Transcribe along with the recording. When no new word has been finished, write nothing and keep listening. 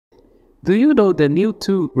Do you know the new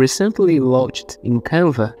tool recently launched in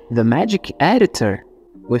Canva, the Magic Editor?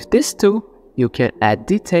 With this tool, you can add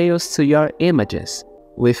details to your images.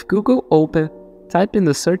 With Google open, type in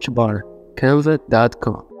the search bar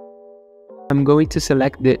canva.com. I'm going to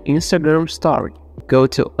select the Instagram story. Go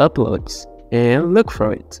to Uploads and look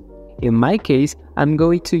for it. In my case, I'm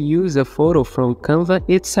going to use a photo from Canva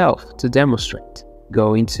itself to demonstrate.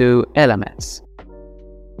 Go into Elements.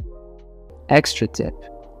 Extra tip.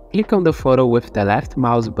 Click on the photo with the left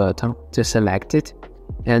mouse button to select it,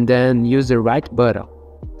 and then use the right button.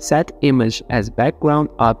 Set Image as background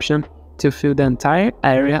option to fill the entire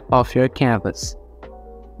area of your canvas.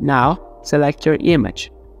 Now, select your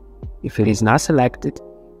image. If it is not selected,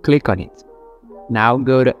 click on it. Now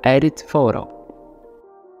go to Edit Photo.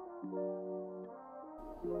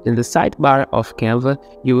 In the sidebar of Canva,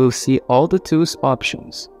 you will see all the tools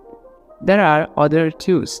options. There are other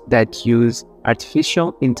tools that use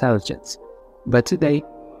artificial intelligence, but today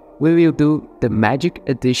we will do the Magic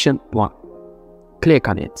Edition one. Click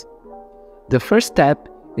on it. The first step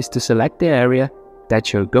is to select the area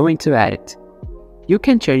that you're going to edit. You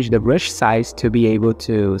can change the brush size to be able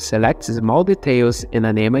to select small details in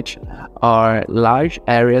an image or large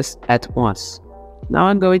areas at once. Now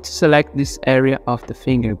I'm going to select this area of the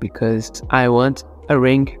finger because I want a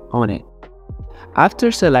ring on it.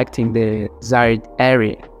 After selecting the desired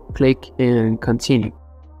area, click and continue.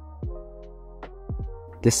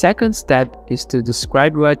 The second step is to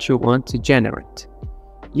describe what you want to generate.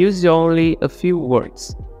 Use only a few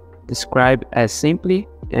words. Describe as simply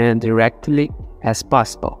and directly as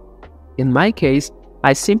possible. In my case,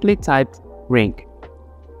 I simply typed ring.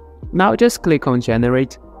 Now just click on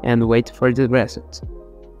Generate and wait for the result.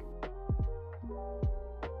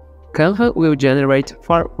 Canva will generate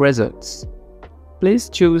 4 results. Please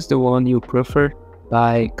choose the one you prefer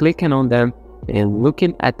by clicking on them and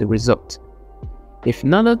looking at the result. If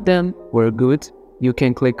none of them were good, you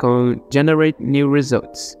can click on Generate New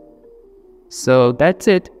Results. So that's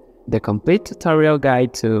it, the complete tutorial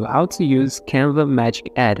guide to how to use Canva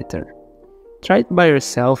Magic Editor. Try it by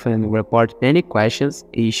yourself and report any questions,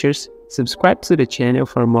 issues. Subscribe to the channel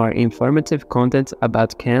for more informative content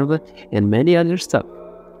about Canva and many other stuff.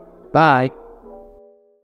 Bye!